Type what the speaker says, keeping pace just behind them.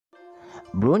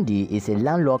Burundi is a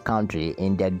landlocked country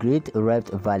in the Great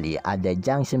Rift Valley at the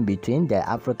junction between the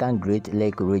African Great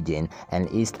Lake region and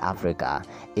East Africa.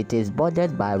 It is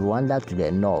bordered by Rwanda to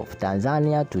the north,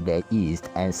 Tanzania to the east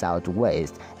and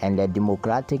southwest, and the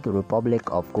Democratic Republic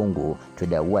of Congo to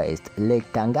the west.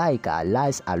 Lake Tanganyika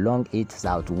lies along its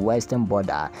southwestern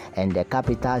border, and the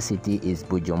capital city is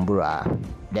Bujumbura.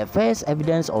 The first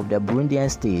evidence of the Burundian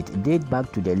state dates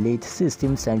back to the late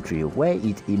 16th century, where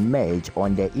it emerged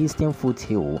on the eastern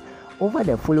foothill. Over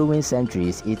the following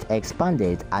centuries, it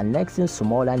expanded, annexing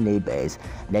smaller neighbors.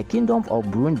 The Kingdom of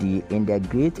Burundi in the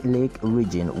Great Lake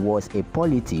region was a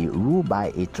polity ruled by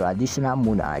a traditional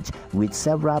monarch with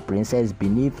several princes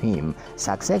beneath him.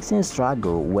 Succession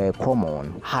struggles were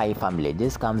common. Hi family,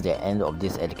 this comes the end of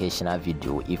this educational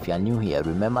video. If you are new here,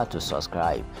 remember to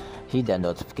subscribe, hit the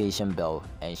notification bell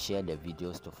and share the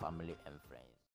videos to family and friends.